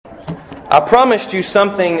I promised you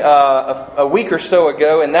something a week or so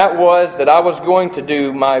ago, and that was that I was going to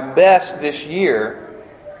do my best this year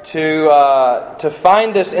to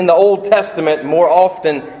find us in the Old Testament more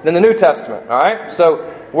often than the New Testament. All right? So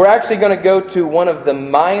we're actually going to go to one of the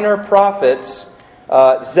minor prophets,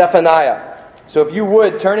 Zephaniah. So if you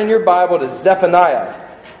would, turn in your Bible to Zephaniah.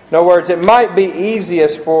 In other words, it might be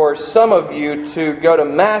easiest for some of you to go to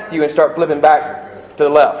Matthew and start flipping back to the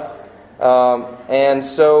left. And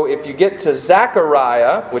so if you get to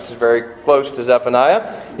Zechariah, which is very close to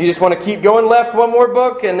Zephaniah, you just want to keep going left one more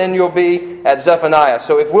book and then you'll be at Zephaniah.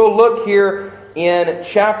 So if we'll look here in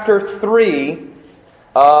chapter 3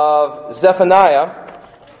 of Zephaniah,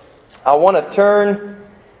 I want to turn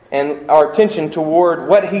our attention toward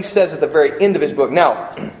what he says at the very end of his book.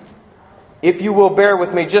 Now, if you will bear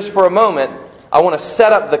with me just for a moment, I want to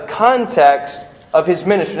set up the context of his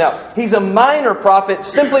ministry. Now, he's a minor prophet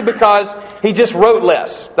simply because he just wrote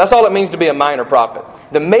less. That's all it means to be a minor prophet.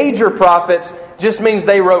 The major prophets just means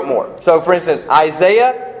they wrote more. So, for instance,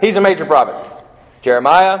 Isaiah, he's a major prophet.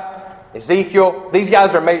 Jeremiah, Ezekiel, these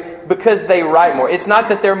guys are major because they write more. It's not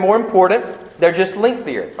that they're more important, they're just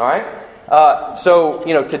lengthier. All right? So,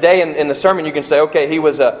 today in the sermon you can say, okay, he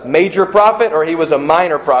was a major prophet or he was a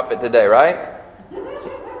minor prophet today, right?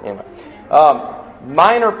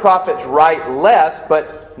 Minor prophets write less,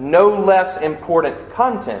 but no less important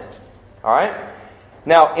content. All right?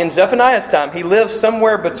 Now, in Zephaniah's time, he lived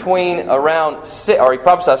somewhere between he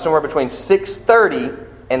prophesied somewhere between 630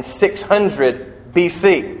 and 600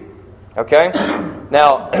 BC. Okay?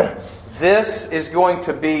 Now, this is going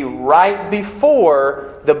to be right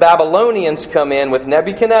before the Babylonians come in with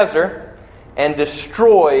Nebuchadnezzar and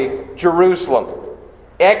destroy Jerusalem.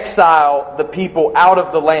 Exile the people out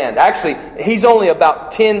of the land. Actually, he's only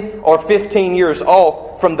about 10 or 15 years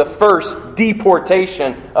off from the first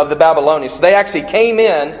deportation of the Babylonians. So they actually came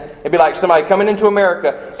in, it'd be like somebody coming into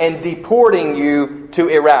America and deporting you to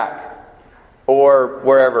Iraq or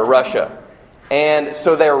wherever, Russia. And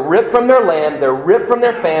so they're ripped from their land, they're ripped from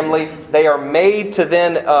their family, they are made to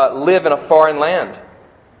then live in a foreign land.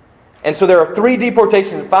 And so there are 3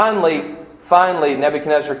 deportations. Finally,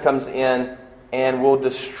 Nebuchadnezzar comes in and will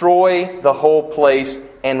destroy the whole place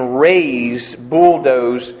and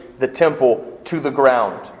bulldoze the temple to the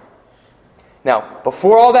ground. Now,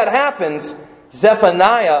 before all that happens,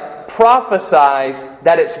 Zephaniah prophesies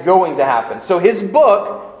that it's going to happen. So his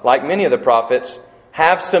book, like many of the prophets,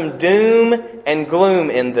 have some doom and gloom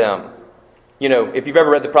in them. If you've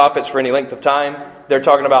ever read the prophets for any length of time, they're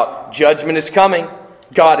talking about judgment is coming.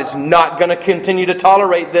 God is not going to continue to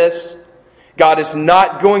tolerate this. God is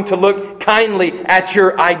not going to look kindly at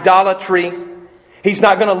your idolatry. He's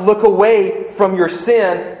not going to look away from your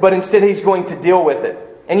sin, but instead He's going to deal with it.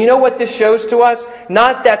 And you know what this shows to us?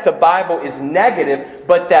 Not that the Bible is negative,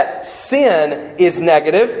 but that sin is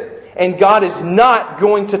negative, and God is not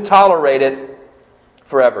going to tolerate it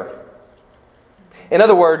forever. In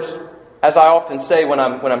other words, as I often say when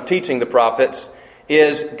I'm teaching the prophets,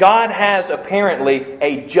 is God has apparently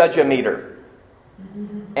a judge-o-meter.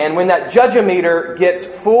 And when that judge-o-meter gets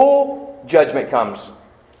full, judgment comes.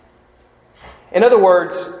 In other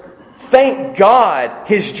words, thank God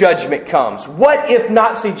His judgment comes. What if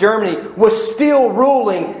Nazi Germany was still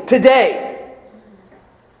ruling today?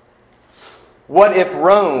 What if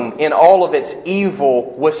Rome, in all of its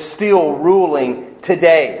evil, was still ruling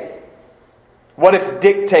today? What if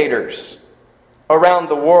dictators around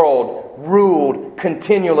the world ruled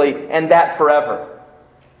continually and that forever?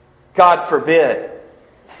 God forbid.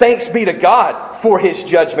 Thanks be to God for His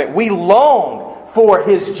judgment. We long for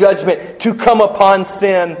His judgment to come upon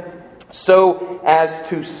sin so as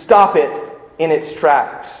to stop it in its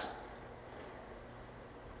tracks.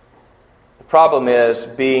 The problem is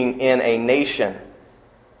being in a nation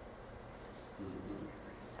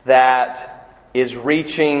that is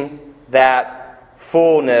reaching that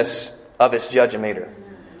fullness of its judge-o-meter.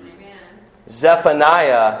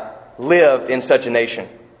 Zephaniah lived in such a nation.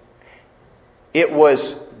 It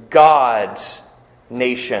was God's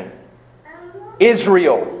nation.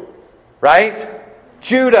 Israel, right?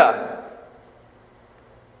 Judah.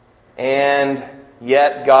 And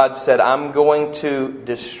yet God said, I'm going to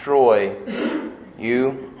destroy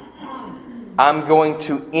you. I'm going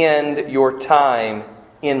to end your time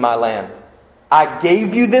in my land. I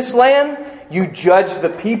gave you this land. You judged the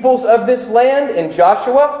peoples of this land in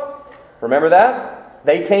Joshua. Remember that?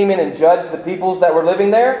 They came in and judged the peoples that were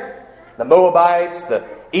living there. The Moabites, the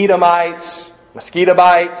Edomites,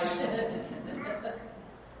 Mosquitobites,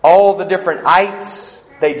 all the different ites,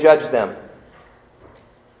 they judge them.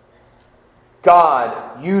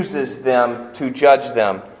 God uses them to judge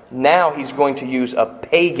them. Now He's going to use a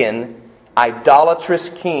pagan idolatrous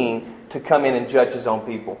king to come in and judge his own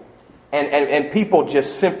people. And people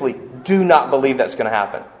just simply do not believe that's going to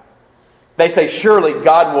happen. They say, surely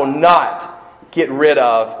God will not get rid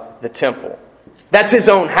of the temple. That's His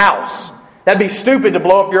own house. That'd be stupid to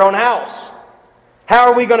blow up your own house.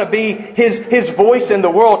 How are we going to be His voice in the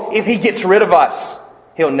world if He gets rid of us?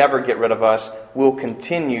 He'll never get rid of us. We'll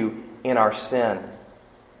continue in our sin.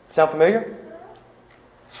 Sound familiar?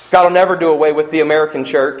 God will never do away with the American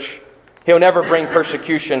church. He'll never bring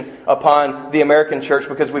persecution upon the American church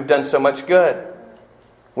because we've done so much good.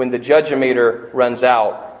 When the judge-o-meter runs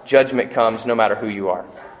out, judgment comes no matter who you are.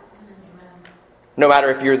 No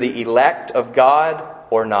matter if you're the elect of God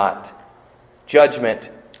or not.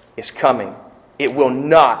 Judgment is coming. It will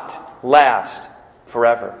not last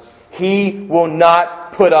forever. He will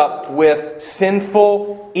not put up with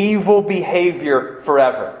sinful, evil behavior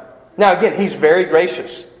forever. Now again, He's very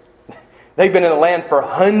gracious. They've been in the land for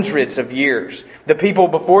hundreds of years. The people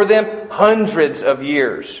before them, hundreds of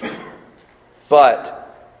years. But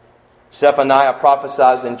Zephaniah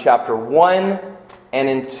prophesies in chapter 1 and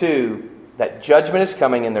in 2 that judgment is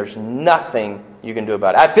coming and there's nothing you can do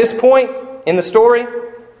about it. At this point in the story,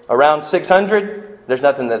 around 600, there's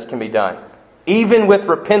nothing that can be done. Even with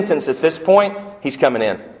repentance at this point, He's coming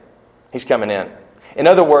in. He's coming in. In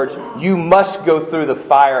other words, you must go through the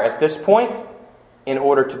fire at this point in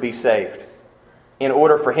order to be saved. In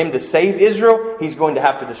order for Him to save Israel, He's going to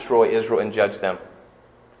have to destroy Israel and judge them.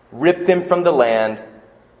 Rip them from the land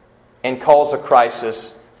and cause a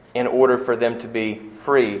crisis in order for them to be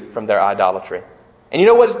free from their idolatry. And you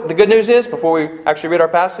know what the good news is before we actually read our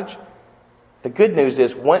passage? The good news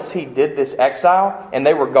is once He did this exile and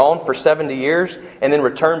they were gone for 70 years and then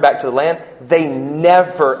returned back to the land, they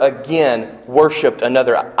never again worshipped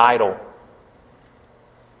another idol.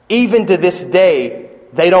 Even to this day,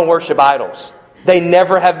 they don't worship idols. They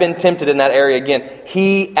never have been tempted in that area again.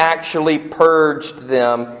 He actually purged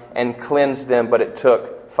them and cleansed them, but it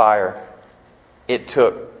took fire. It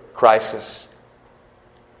took crisis.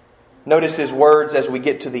 Notice His words as we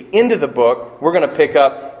get to the end of the book. We're going to pick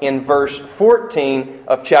up in verse 14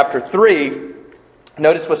 of chapter 3.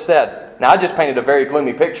 Notice what's said. Now, I just painted a very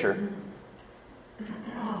gloomy picture.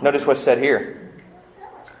 Notice what's said here.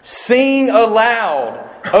 Sing aloud,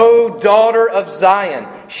 O daughter of Zion.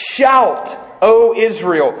 Shout, O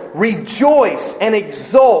Israel. Rejoice and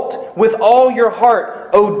exult with all your heart,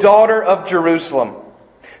 O daughter of Jerusalem.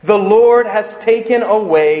 The Lord has taken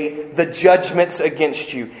away the judgments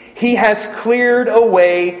against you. He has cleared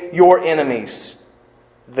away your enemies.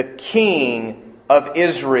 The King of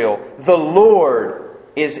Israel, the Lord,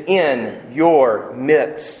 is in your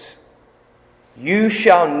midst. You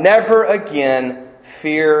shall never again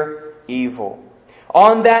fear evil.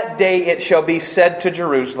 On that day it shall be said to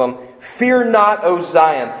Jerusalem, Fear not, O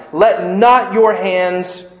Zion, let not your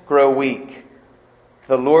hands grow weak.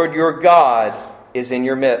 The Lord your God is in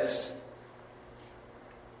your midst,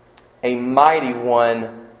 a mighty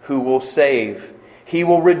one who will save. He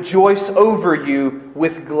will rejoice over you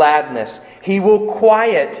with gladness. He will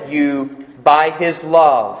quiet you by His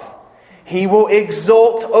love. He will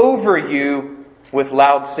exult over you with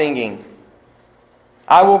loud singing.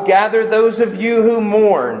 I will gather those of you who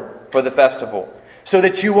mourn for the festival, so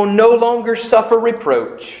that you will no longer suffer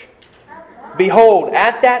reproach. Behold,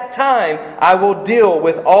 at that time I will deal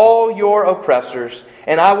with all your oppressors,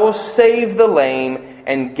 and I will save the lame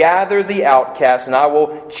and gather the outcasts, and I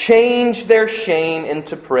will change their shame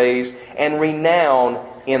into praise and renown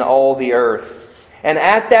in all the earth. And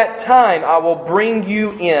at that time I will bring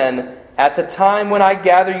you in, at the time when I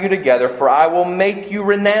gather you together, for I will make you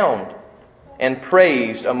renowned and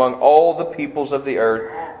praised among all the peoples of the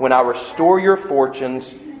earth, when I restore your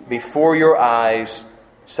fortunes before your eyes,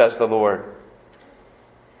 says the Lord.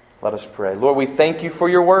 Let us pray. Lord, we thank you for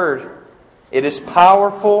your word. It is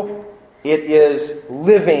powerful, it is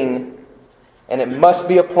living, and it must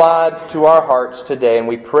be applied to our hearts today. And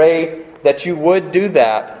we pray that you would do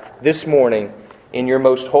that this morning in your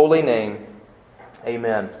most holy name.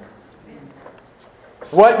 Amen.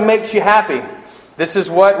 What makes you happy? This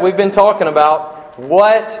is what we've been talking about.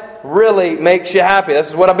 What really makes you happy? This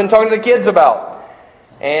is what I've been talking to the kids about.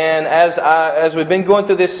 And as we've been going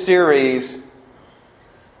through this series,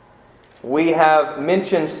 we have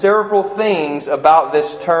mentioned several things about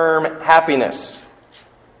this term happiness.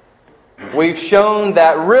 We've shown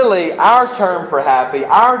that really our term for happy,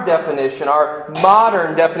 our definition, our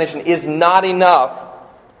modern definition, is not enough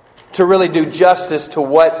to really do justice to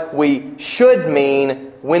what we should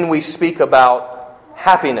mean when we speak about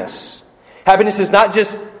happiness. Happiness is not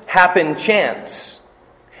just happen chance.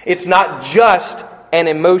 It's not just an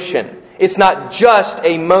emotion. It's not just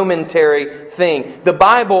a momentary thing. The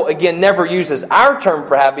Bible, again, never uses our term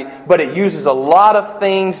for happy, but it uses a lot of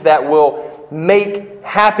things that will make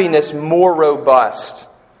happiness more robust.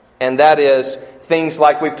 And that is things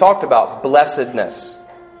like we've talked about, blessedness.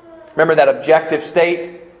 Remember that objective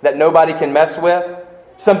state that nobody can mess with?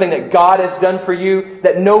 Something that God has done for you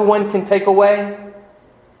that no one can take away?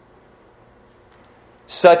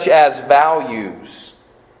 Such as values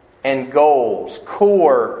and goals,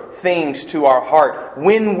 core things to our heart.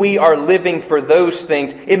 When we are living for those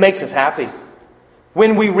things, it makes us happy.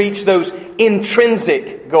 When we reach those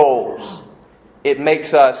intrinsic goals, it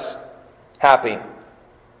makes us happy.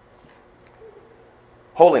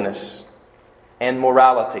 Holiness and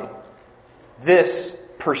morality. This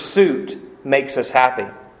pursuit makes us happy.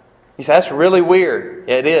 You say, that's really weird.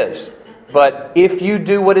 It is. But if you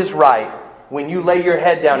do what is right, when you lay your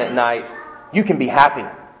head down at night, you can be happy.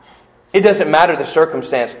 It doesn't matter the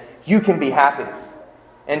circumstance. You can be happy.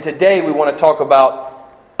 And today we want to talk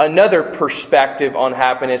about another perspective on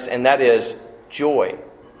happiness, and that is joy.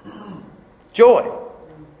 Joy.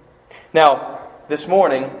 Now, this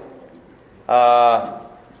morning, I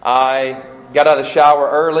got out of the shower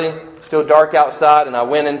early, still dark outside, and I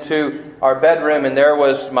went into our bedroom, and there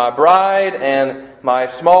was my bride and my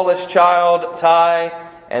smallest child, Ty,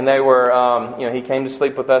 and they were, he came to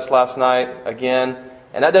sleep with us last night again,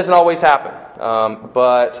 and that doesn't always happen,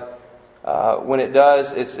 but when it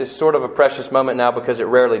does, it's sort of a precious moment now because it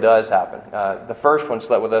rarely does happen. The first one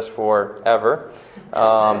slept with us forever,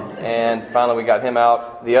 and finally we got him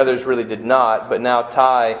out. The others really did not, but now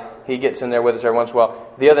Ty, he gets in there with us every once in a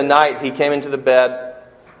while. The other night, he came into the bed,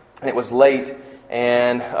 and it was late,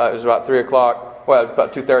 and it was about 3 o'clock, well,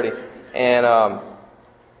 about 2:30,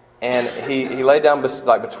 and he laid down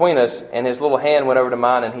between us, and his little hand went over to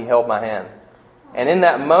mine, and he held my hand. And in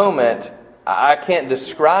that moment, I can't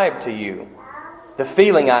describe to you the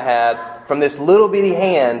feeling I had from this little bitty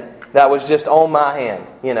hand that was just on my hand,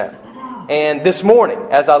 And this morning,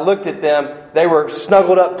 as I looked at them, they were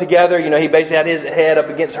snuggled up together. He basically had his head up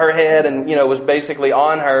against her head and, was basically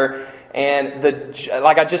on her. And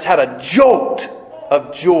I just had a jolt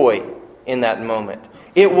of joy in that moment.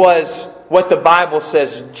 It was what the Bible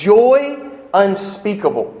says, joy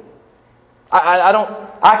unspeakable.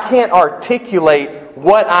 I can't articulate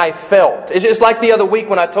what I felt. It's just like the other week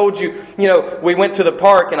when I told you, we went to the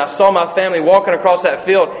park and I saw my family walking across that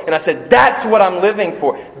field and I said, that's what I'm living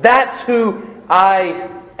for. That's who I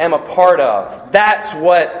am a part of. That's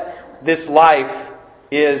what this life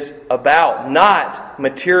is about. Not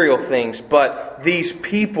material things, but these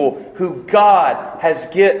people who God has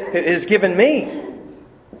given me.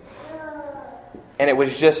 And it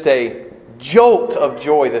was just a jolt of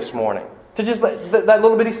joy this morning to just let that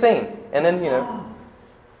little bitty scene. And then,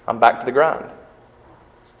 I'm back to the grind.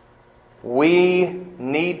 We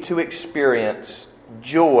need to experience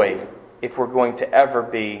joy if we're going to ever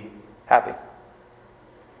be happy.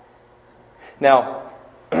 Now,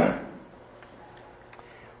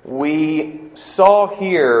 we saw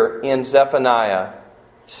here in Zephaniah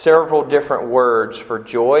several different words for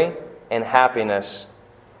joy and happiness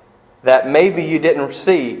that maybe you didn't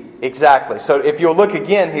see exactly. So if you'll look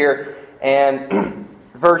again here, and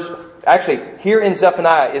here in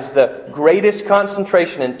Zephaniah is the greatest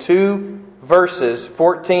concentration in two verses,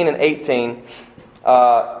 14 and 18,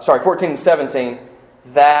 14 and 17,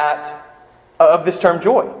 of this term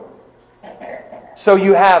joy. So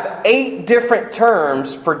you have 8 different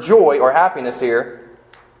terms for joy or happiness here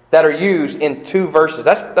that are used in 2 verses.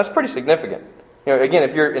 That's pretty significant. Again,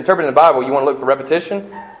 if you're interpreting the Bible, you want to look for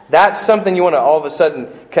repetition. That's something you want to all of a sudden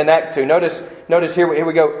connect to. Notice here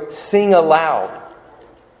we go. Sing aloud.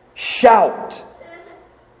 Shout.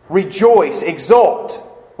 Rejoice. Exult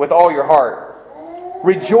with all your heart.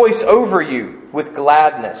 Rejoice over you with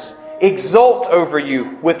gladness. Exult over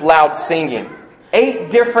you with loud singing.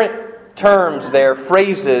 8 different terms there,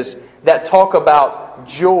 phrases that talk about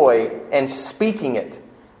joy and speaking it.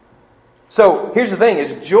 So here's the thing,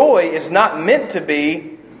 is joy is not meant to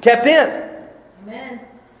be kept in. Amen.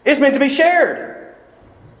 It's meant to be shared.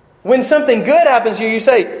 When something good happens to you, you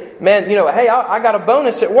say, man, hey, I got a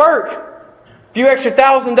bonus at work. A few extra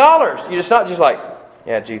 $1,000. You're just not just like,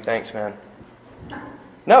 yeah, gee, thanks, man.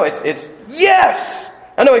 No, it's yes!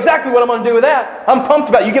 I know exactly what I'm going to do with that. I'm pumped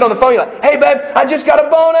about it. You get on the phone, you're like, hey, babe, I just got a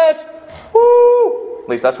bonus. Woo! At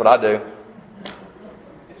least that's what I do.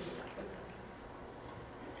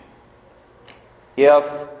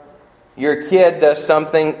 If your kid does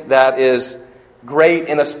something that is great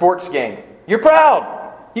in a sports game, you're proud.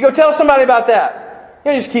 You go tell somebody about that.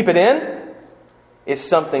 You don't just keep it in. It's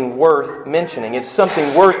something worth mentioning. It's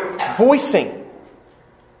something worth voicing.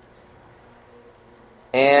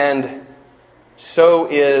 And so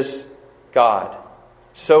is God.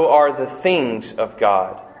 So are the things of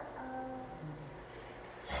God.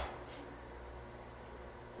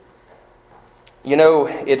 You know,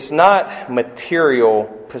 it's not material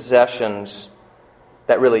possessions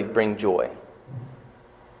that really bring joy.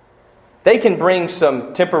 They can bring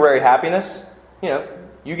some temporary happiness. You know,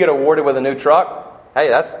 you get awarded with a new truck. Hey,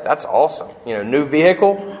 that's awesome. You know, new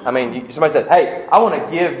vehicle. I mean, somebody said, hey, I want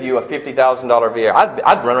to give you a $50,000 vehicle.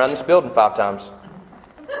 I'd run around this building 5 times.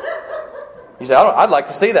 You say, I'd like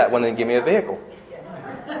to see that when they give me a vehicle.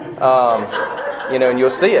 You know, and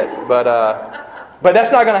you'll see it. But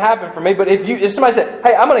that's not going to happen for me. But if somebody said,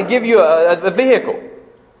 hey, I'm going to give you a vehicle,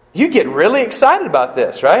 you get really excited about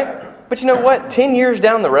this, right? But you know what? 10 years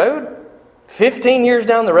down the road, 15 years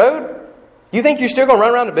down the road, you think you're still going to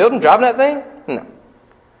run around the building driving that thing? No.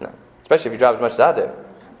 Especially if you drive as much as I do.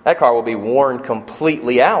 That car will be worn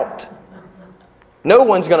completely out. No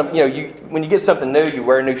one's going to, when you get something new, you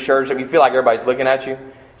wear new shirts, you feel like everybody's looking at you.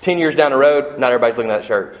 10 years down the road, not everybody's looking at that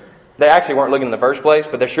shirt. They actually weren't looking in the first place,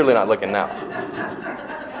 but they're surely not looking now.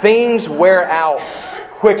 Things wear out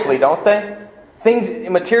quickly, don't they?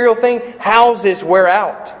 Material things, houses wear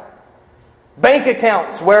out. Bank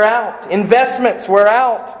accounts wear out. Investments wear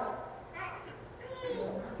out.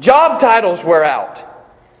 Job titles wear out.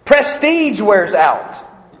 Prestige wears out.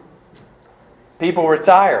 People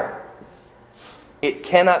retire. It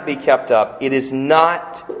cannot be kept up. It is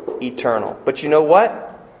not eternal. But you know what?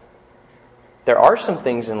 There are some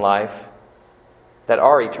things in life that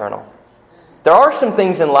are eternal. There are some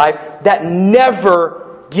things in life that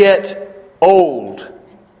never get old.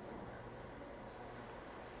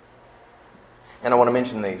 And I want to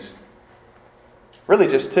mention these. Really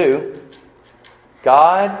just 2.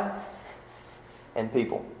 God and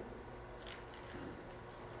people.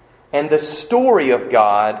 And the story of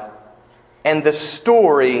God and the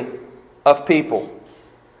story of people.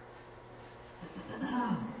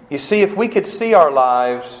 You see, if we could see our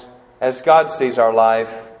lives as God sees our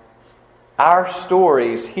life, our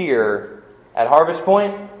stories here at Harvest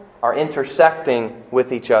Point are intersecting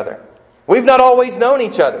with each other. We've not always known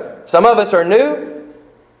each other. Some of us are new.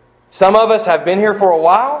 Some of us have been here for a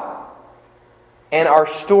while. And our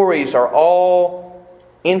stories are all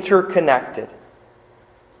interconnected.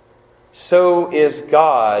 So is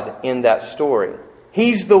God in that story.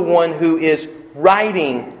 He's the one who is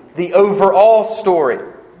writing the overall story.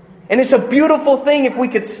 And it's a beautiful thing if we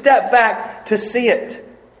could step back to see it.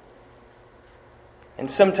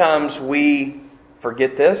 And sometimes we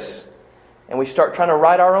forget this and we start trying to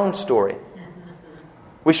write our own story.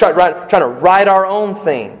 We start trying to write our own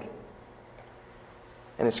thing.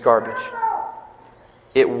 And it's garbage.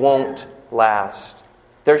 It won't last.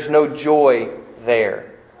 There's no joy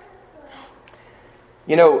there.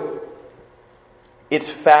 You know, it's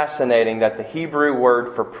fascinating that the Hebrew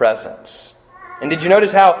word for presence. And did you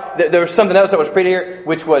notice how there was something else that was pretty here,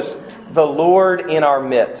 which was the Lord in our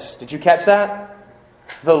midst? Did you catch that?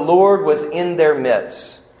 The Lord was in their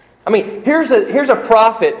midst. I mean, here's a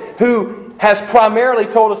prophet who has primarily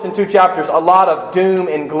told us in 2 chapters a lot of doom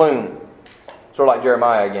and gloom. Sort of like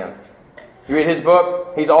Jeremiah again. You read his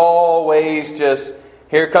book, he's always just,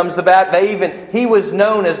 here comes the bad. He was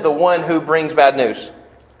known as the one who brings bad news.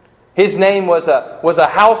 His name was a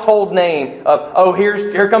household name of,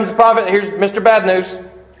 here comes the prophet, here's Mr. Bad News.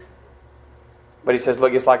 But he says,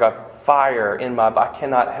 look, it's like a fire in my body. I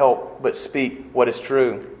cannot help but speak what is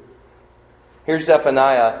true. Here's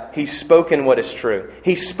Zephaniah. He's spoken what is true.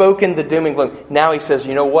 He's spoken the doom and gloom. Now he says,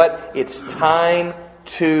 you know what? It's time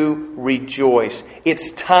to rejoice.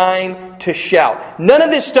 It's time to shout. None of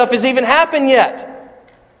this stuff has even happened yet.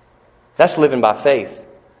 That's living by faith.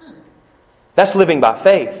 That's living by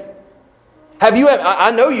faith.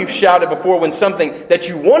 I know you've shouted before when something that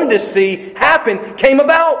you wanted to see happen came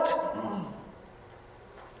about.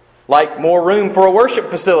 Like more room for a worship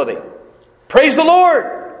facility. Praise the Lord!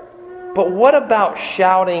 But what about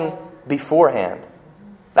shouting beforehand?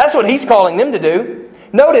 That's what he's calling them to do.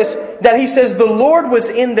 Notice that he says the Lord was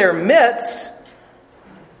in their midst.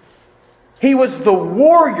 He was the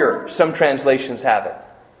warrior, some translations have it.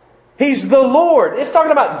 He's the Lord. It's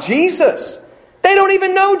talking about Jesus. They don't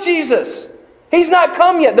even know Jesus. He's not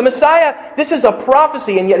come yet. The Messiah, this is a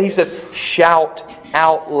prophecy, and yet he says, shout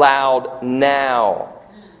out loud now.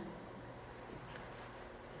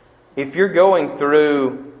 If you're going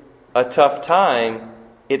through a tough time,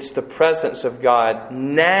 it's the presence of God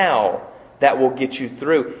now that will get you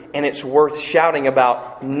through. And it's worth shouting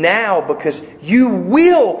about now because you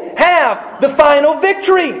will have the final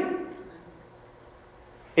victory.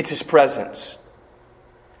 It's His presence.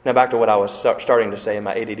 Now back to what I was starting to say and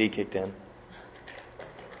my ADD kicked in.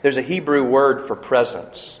 There's a Hebrew word for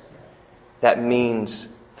presence that means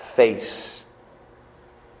face.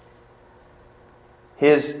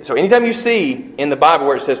 So anytime you see in the Bible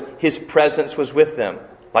where it says, His presence was with them,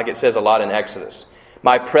 like it says a lot in Exodus,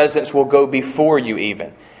 my presence will go before you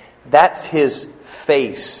even. That's His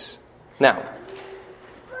face. Now,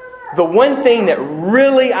 the one thing that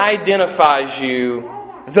really identifies you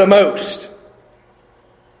the most,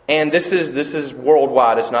 and this is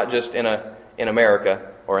worldwide, it's not just in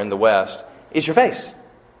America or in the West, is your face.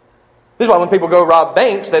 This is why when people go rob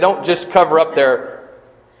banks, they don't just cover up their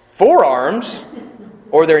forearms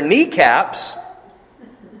or their kneecaps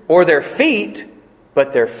or their feet,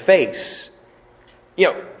 but their face.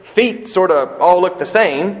 Feet sort of all look the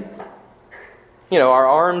same. Our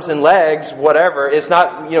arms and legs, whatever. It's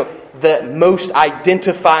not, the most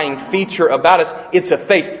identifying feature about us. It's a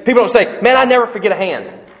face. People don't say, man, I never forget a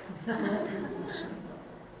hand.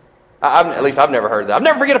 At least I've never heard that. I'll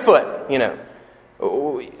never forget a foot,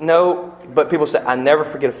 No, but people say, I never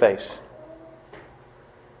forget a face.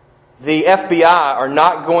 The FBI are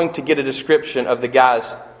not going to get a description of the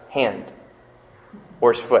guy's hand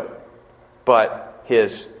or his foot, but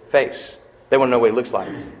his face. They want to know what he looks like.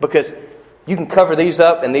 Because you can cover these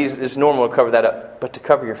up, and it's normal to cover that up. But to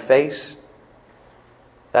cover your face,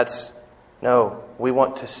 no, we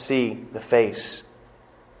want to see the face.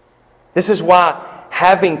 This is why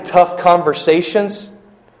having tough conversations,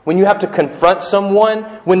 when you have to confront someone,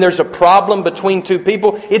 when there's a problem between two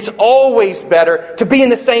people, it's always better to be in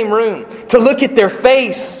the same room, to look at their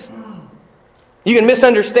face. You can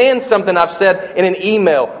misunderstand something I've said in an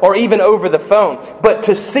email or even over the phone. But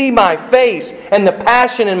to see my face and the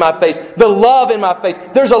passion in my face, the love in my face,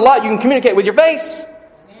 there's a lot you can communicate with your face.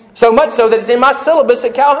 So much so that it's in my syllabus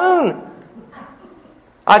at Calhoun.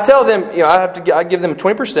 I tell them, I give them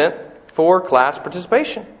 20% for class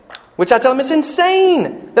participation. Which I tell them it's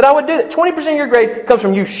insane that I would do that. 20% of your grade comes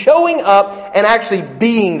from you showing up and actually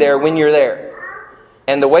being there when you're there.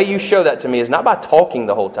 And the way you show that to me is not by talking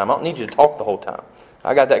the whole time. I don't need you to talk the whole time.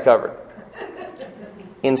 I got that covered.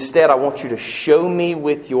 Instead, I want you to show me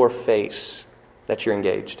with your face that you're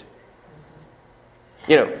engaged.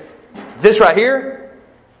 This right here,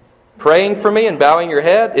 praying for me and bowing your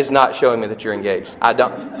head, is not showing me that you're engaged.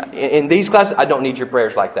 In these classes, I don't need your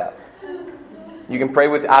prayers like that. You can pray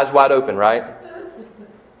with eyes wide open, right?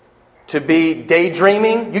 To be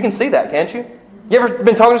daydreaming, you can see that, can't you? You ever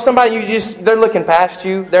been talking to somebody, they're looking past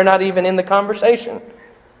you, they're not even in the conversation.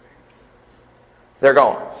 They're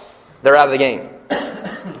gone. They're out of the game.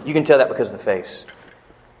 You can tell that because of the face.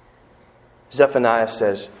 Zephaniah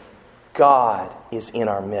says, God is in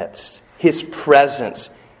our midst. His presence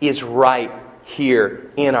is right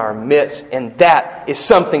here in our midst. And that is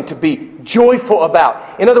something to be joyful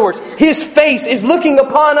about. In other words, His face is looking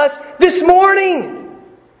upon us this morning.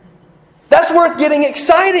 That's worth getting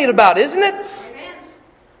excited about, isn't it? Amen.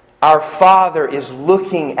 Our Father is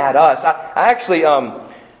looking at us. I actually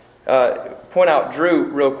point out Drew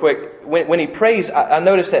real quick. When he prays, I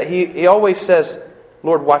notice that he always says,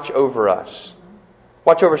 Lord, watch over us.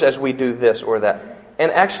 Watch over us as we do this or that.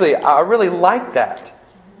 And actually, I really like that.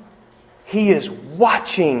 He is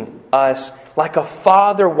watching us like a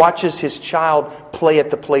father watches his child play at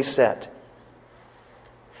the play set.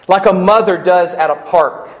 Like a mother does at a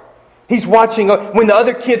park. He's watching. When the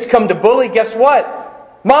other kids come to bully, guess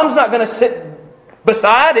what? Mom's not going to sit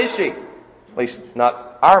beside, is she? At least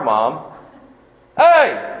not our mom.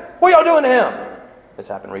 Hey, what y'all doing to him? This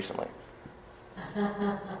happened recently.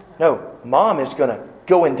 No, mom is going to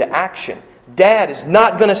go into action. Dad is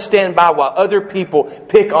not going to stand by while other people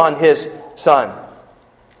pick on his son.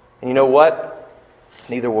 And you know what?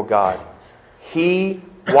 Neither will God. He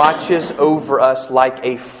watches over us like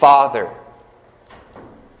a father.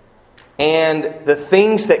 And the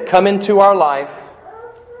things that come into our life,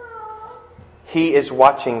 He is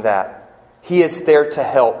watching that. He is there to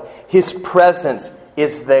help. His presence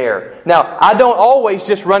is there. Now, I don't always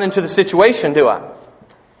just run into the situation, do I?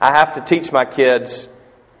 I have to teach my kids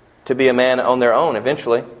to be a man on their own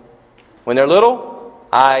eventually. When they're little,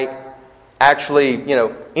 I actually,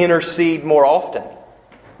 intercede more often.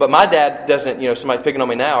 But my dad doesn't, somebody picking on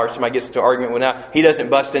me now or somebody gets into an argument with now, he doesn't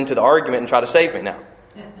bust into the argument and try to save me now.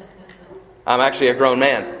 I'm actually a grown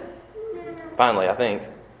man. Finally, I think.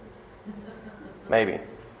 Maybe.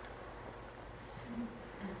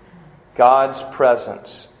 God's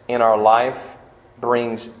presence in our life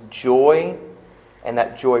brings joy, and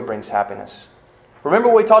that joy brings happiness. Remember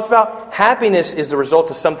what we talked about? Happiness is the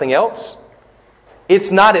result of something else.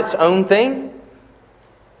 It's not its own thing.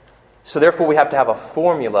 So therefore we have to have a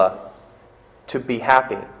formula to be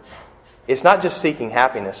happy. It's not just seeking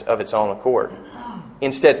happiness of its own accord.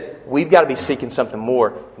 Instead, we've got to be seeking something more.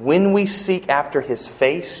 When we seek after His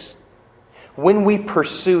face, when we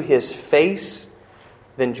pursue His face,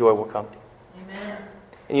 then joy will come. Amen.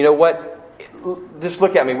 And you know what? Just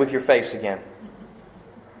look at me with your face again.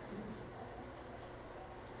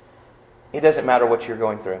 It doesn't matter what you're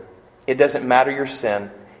going through. It doesn't matter your sin.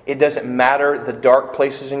 It doesn't matter the dark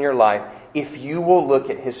places in your life. If you will look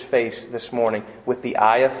at His face this morning with the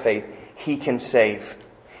eye of faith, He can save.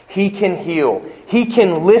 He can heal. He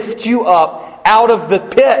can lift you up out of the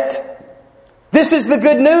pit. This is the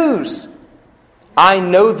good news. I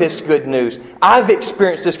know this good news. I've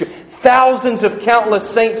experienced this good. Thousands of countless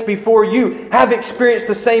saints before you have experienced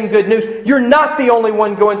the same good news. You're not the only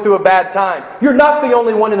one going through a bad time. You're not the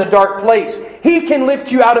only one in a dark place. He can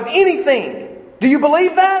lift you out of anything. Do you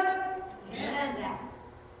believe that? Yes.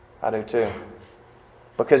 I do too.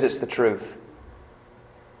 Because it's the truth.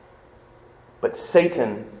 But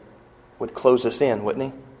Satan would close us in,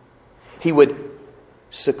 wouldn't he? He would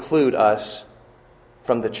seclude us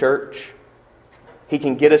from the church. He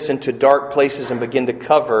can get us into dark places and begin to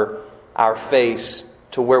cover our face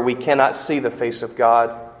to where we cannot see the face of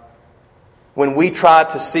God. When we try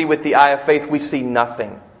to see with the eye of faith, we see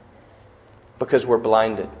nothing because we're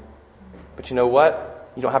blinded. But you know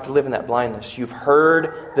what? You don't have to live in that blindness. You've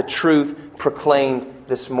heard the truth proclaimed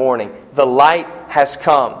this morning. The light has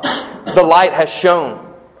come. The light has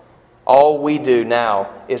shone. All we do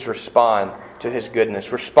now is respond to His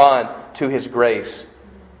goodness, respond to His grace.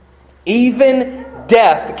 Even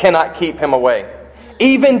death cannot keep Him away.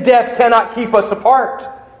 Even death cannot keep us apart.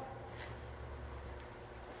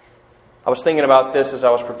 I was thinking about this as I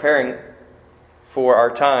was preparing for our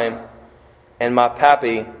time, and my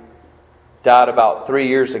pappy died about 3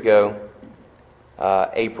 years ago,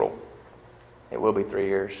 April. It will be 3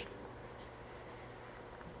 years.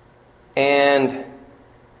 And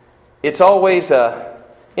it's always a,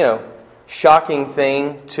 shocking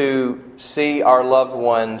thing to see our loved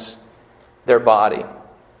ones, their body,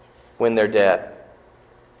 when they're dead.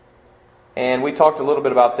 And we talked a little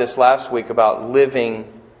bit about this last week, about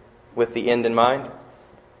living with the end in mind.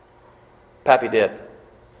 Pappy did.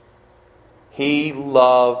 He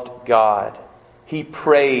loved God. He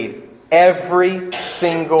prayed every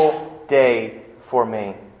single day for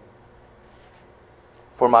me,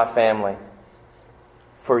 for my family,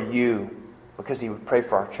 for you, because he would pray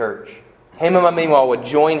for our church. Him and my meanwhile would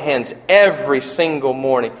join hands every single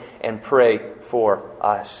morning and pray for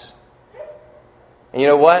us. And you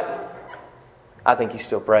know what? I think he's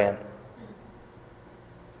still praying.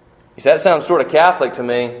 You say, that sounds sort of Catholic to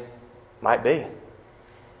me. Might be.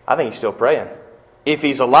 I think he's still praying. If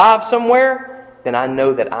he's alive somewhere, then I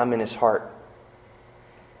know that I'm in his heart.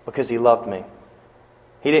 Because he loved me.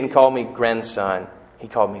 He didn't call me grandson. He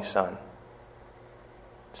called me son.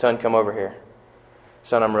 Son, come over here.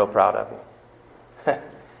 Son, I'm real proud of you.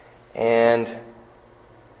 And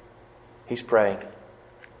he's praying.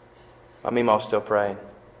 My Meemaw's still praying.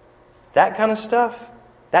 That kind of stuff,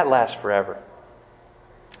 that lasts forever.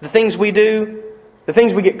 The things we do, the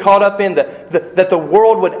things we get caught up in, that the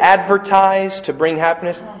world would advertise to bring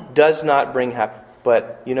happiness, does not bring happiness.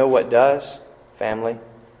 But you know what does? Family.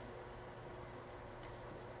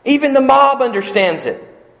 Even the mob understands it.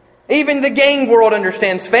 Even the gang world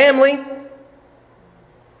understands family.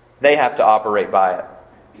 They have to operate by it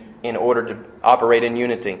in order to operate in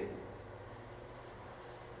unity.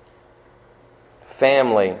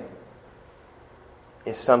 Family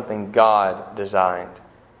is something God designed.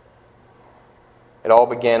 It all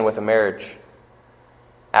began with a marriage.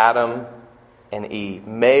 Adam and Eve.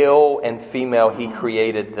 Male and female, He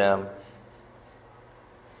created them.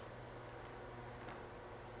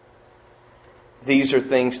 These are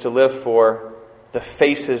things to live for, the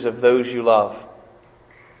faces of those you love.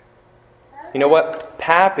 You know what?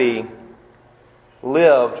 Pappy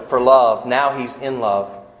lived for love. Now he's in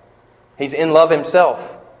love. He's in love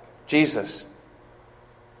himself. Jesus.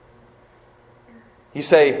 You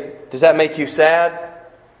say, does that make you sad?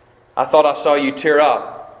 I thought I saw you tear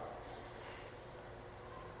up.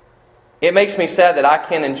 It makes me sad that I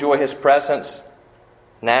can't enjoy His presence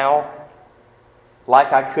now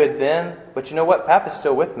like I could then. But you know what? Papa's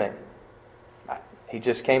still with me. He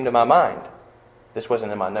just came to my mind. This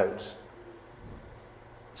wasn't in my notes.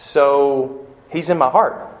 So He's in my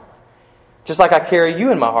heart. Just like I carry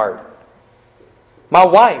you in my heart. My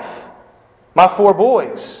wife. My 4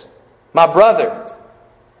 boys. My brother.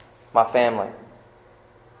 My family.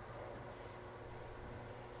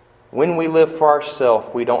 When we live for ourselves,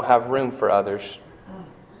 we don't have room for others.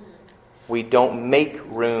 We don't make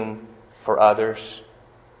room for others.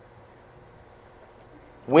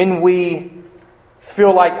 When we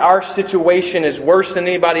feel like our situation is worse than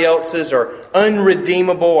anybody else's or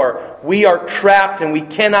unredeemable or we are trapped and we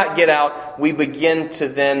cannot get out, we begin to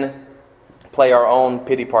then play our own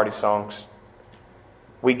pity party songs.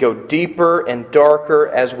 We go deeper and darker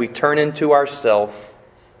as we turn into ourselves.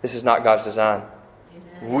 This is not God's design.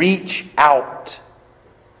 Amen. Reach out.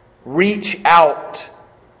 Reach out.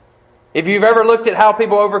 If you've ever looked at how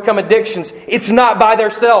people overcome addictions, it's not by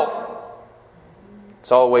themselves.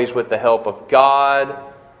 It's always with the help of God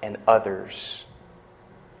and others.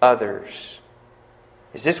 Others.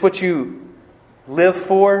 Is this what you live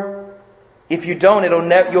for? If you don't,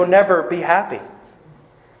 you'll never be happy.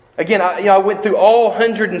 Again, I went through all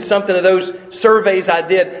 100 and something of those surveys I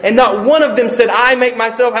did, and not one of them said, I make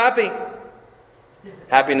myself happy.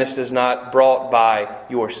 Happiness is not brought by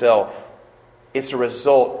yourself. It's a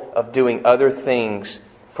result of doing other things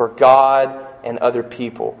for God and other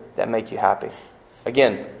people that make you happy.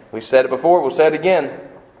 Again, we've said it before, we'll say it again.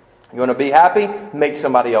 You want to be happy? Make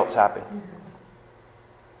somebody else happy.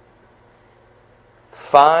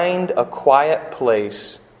 Find a quiet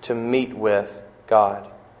place to meet with God.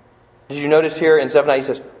 Did you notice here in Zephaniah he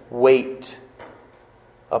says, wait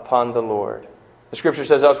upon the Lord. The Scripture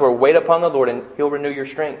says elsewhere, wait upon the Lord and He'll renew your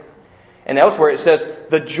strength. And elsewhere it says,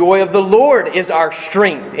 the joy of the Lord is our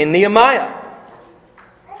strength in Nehemiah.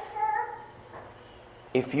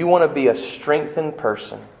 If you want to be a strengthened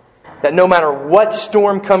person, that no matter what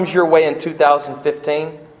storm comes your way in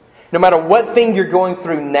 2015, no matter what thing you're going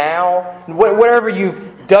through now, whatever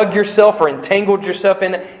you've dug yourself or entangled yourself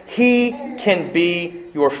in, He can be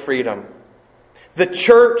your freedom. The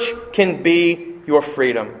church can be your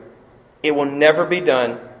freedom. It will never be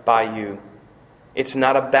done by you. It's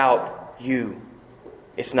not about you.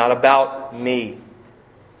 It's not about me.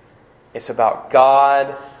 It's about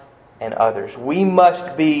God and others. We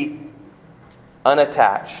must be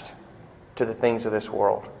unattached to the things of this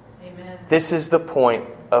world. Amen. This is the point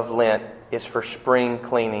of Lent, is for spring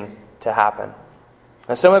cleaning to happen.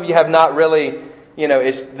 Now some of you have not really,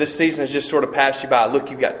 this season has just sort of passed you by. Look,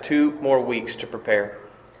 you've got 2 more weeks to prepare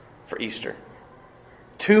for Easter.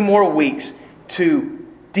 2 more weeks to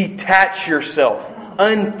detach yourself,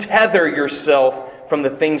 untether yourself from the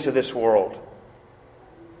things of this world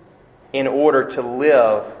in order to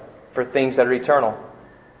live for things that are eternal,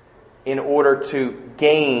 in order to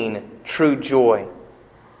gain true joy.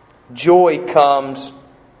 Joy comes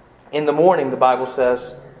in the morning, the Bible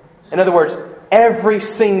says. In other words, every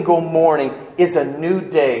single morning is a new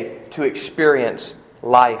day to experience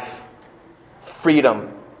life,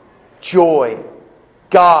 freedom, joy,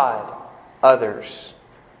 God, others.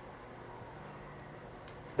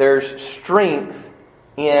 There's strength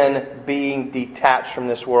in being detached from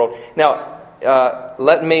this world. Now,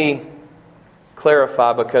 let me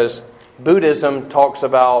clarify, because Buddhism talks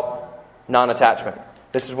about non-attachment.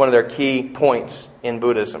 This is one of their key points in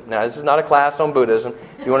Buddhism. Now, this is not a class on Buddhism.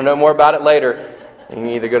 If you want to know more about it later, you can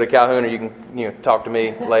either go to Calhoun or you can talk to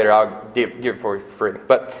me later. I'll give it for you for free.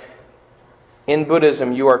 But in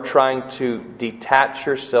Buddhism, you are trying to detach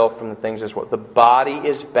yourself from the things of this world. The body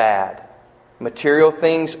is bad. Material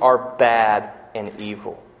things are bad and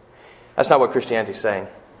evil. That's not what Christianity is saying.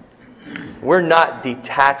 We're not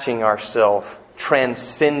detaching ourselves,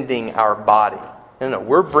 transcending our body. No,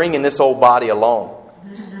 we're bringing this old body along.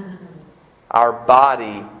 Our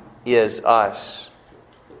body is us.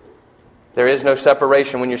 There is no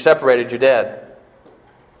separation. When you're separated, you're dead.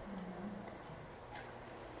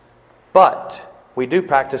 But we do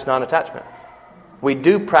practice non-attachment. We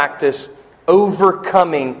do practice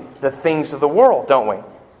overcoming the things of the world, don't we?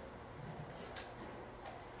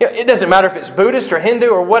 It doesn't matter if it's Buddhist or Hindu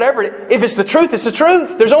or whatever. If it's the truth, it's the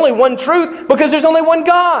truth. There's only one truth because there's only one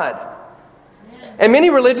God. And many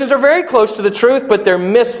religions are very close to the truth, but they're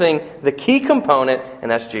missing the key component,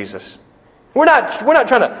 and that's Jesus. We're not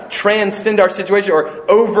trying to transcend our situation or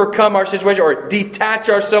overcome our situation or detach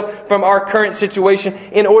ourselves from our current situation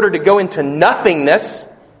in order to go into nothingness,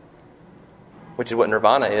 which is what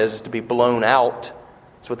nirvana is to be blown out.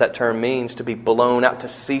 That's what that term means, to be blown out, to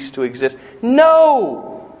cease to exist.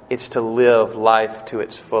 No! It's to live life to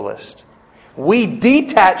its fullest. We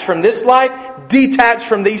detach from this life, detach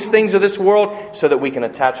from these things of this world, so that we can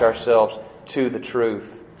attach ourselves to the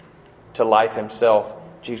truth, to life Himself,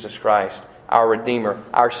 Jesus Christ, our Redeemer,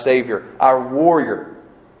 our Savior, our warrior,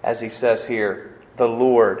 as He says here, the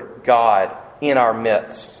Lord God in our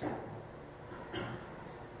midst.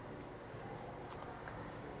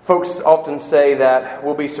 Folks often say that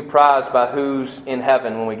we'll be surprised by who's in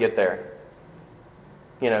heaven when we get there.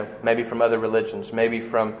 Maybe from other religions, maybe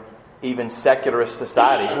from even secularist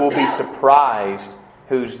societies. We'll be surprised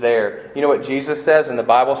who's there. You know what Jesus says and the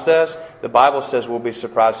Bible says? The Bible says we'll be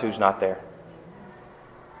surprised who's not there.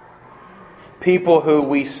 People who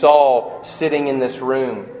we saw sitting in this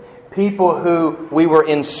room. People who we were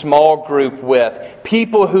in small group with.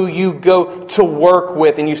 People who you go to work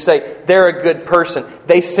with and you say, they're a good person.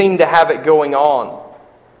 They seem to have it going on.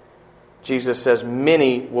 Jesus says,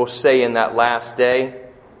 many will say in that last day,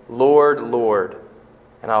 Lord, Lord.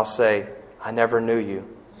 And I'll say, I never knew you.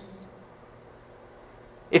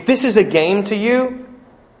 If this is a game to you,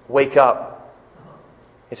 wake up.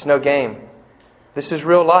 It's no game. This is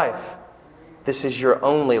real life. This is your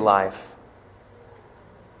only life.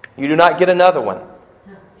 You do not get another one.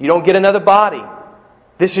 You don't get another body.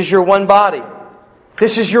 This is your one body.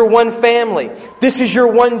 This is your one family. This is your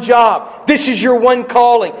one job. This is your one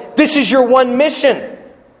calling. This is your one mission.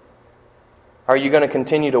 Are you going to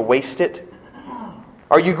continue to waste it?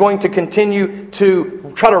 Are you going to continue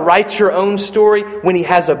to try to write your own story when He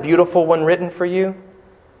has a beautiful one written for you?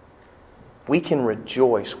 We can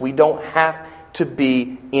rejoice. We don't have to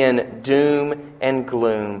be in doom and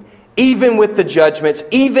gloom. Even with the judgments,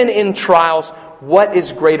 even in trials, what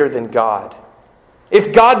is greater than God?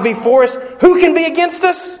 If God be for us, who can be against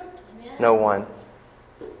us? No one.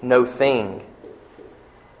 No thing.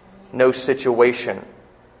 No situation.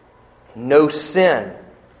 No sin.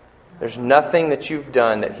 There's nothing that you've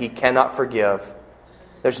done that He cannot forgive.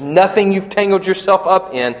 There's nothing you've tangled yourself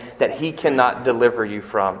up in that He cannot deliver you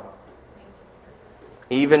from.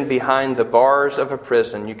 Even behind the bars of a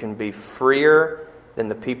prison, you can be freer than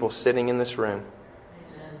the people sitting in this room.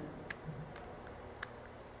 Amen.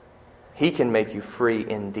 He can make you free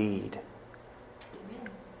indeed. Amen.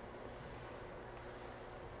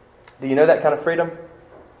 Do you know that kind of freedom?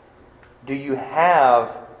 Do you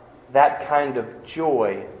have that kind of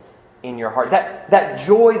joy in your heart? That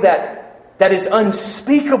joy that is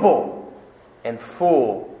unspeakable and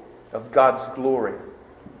full of God's glory.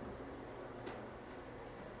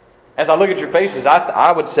 As I look at your faces,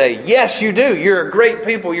 I would say, yes, you do. You're a great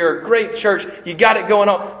people. You're a great church. You got it going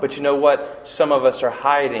on. But you know what? Some of us are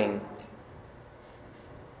hiding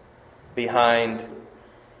behind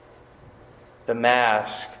the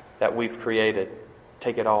mask that we've created.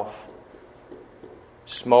 Take it off.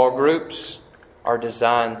 Small groups are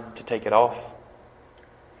designed to take it off.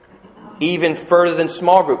 Even further than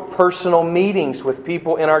small group, personal meetings with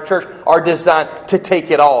people in our church are designed to take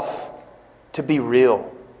it off. To be real.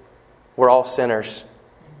 We're all sinners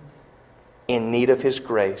in need of His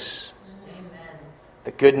grace. Amen.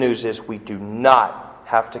 The good news is we do not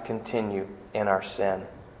have to continue in our sin.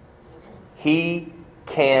 He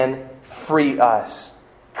can free us,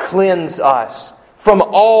 cleanse us from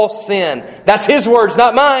all sin. That's His words,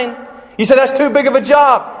 not mine. You say that's too big of a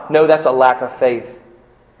job. No, that's a lack of faith.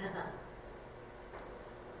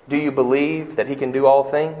 Do you believe that He can do all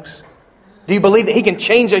things? Do you believe that He can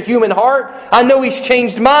change a human heart? I know He's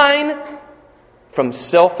changed mine from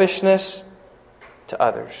selfishness to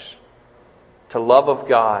others, to love of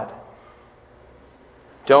God.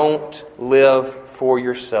 Don't live for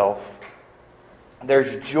yourself.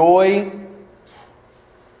 There's joy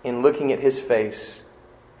in looking at His face,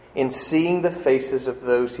 in seeing the faces of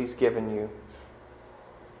those He's given you.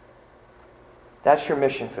 That's your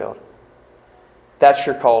mission field. That's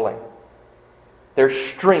your calling. There's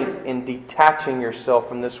strength in detaching yourself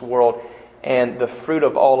from this world. And the fruit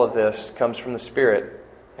of all of this comes from the Spirit.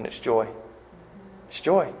 And it's joy. It's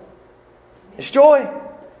joy. It's joy.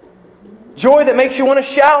 Joy that makes you want to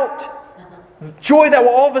shout. Joy that will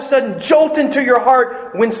all of a sudden jolt into your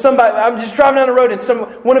heart when somebody... I'm just driving down the road and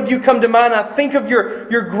one of you come to mind. And I think of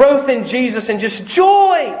your growth in Jesus and just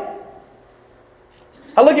joy.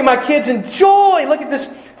 I look at my kids and joy. Look at this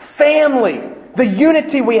family. The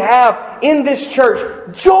unity we have in this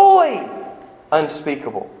church. Joy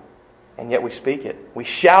unspeakable. And yet we speak it. We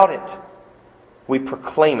shout it. We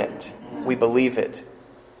proclaim it. We believe it.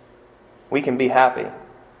 We can be happy.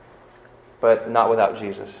 But not without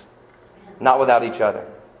Jesus. Not without each other.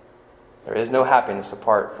 There is no happiness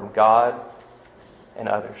apart from God and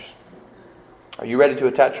others. Are you ready to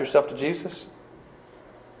attach yourself to Jesus?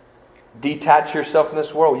 Detach yourself from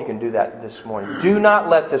this world. You can do that this morning. Do not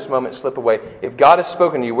let this moment slip away. If God has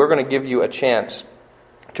spoken to you, we're going to give you a chance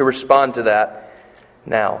to respond to that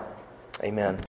now. Amen.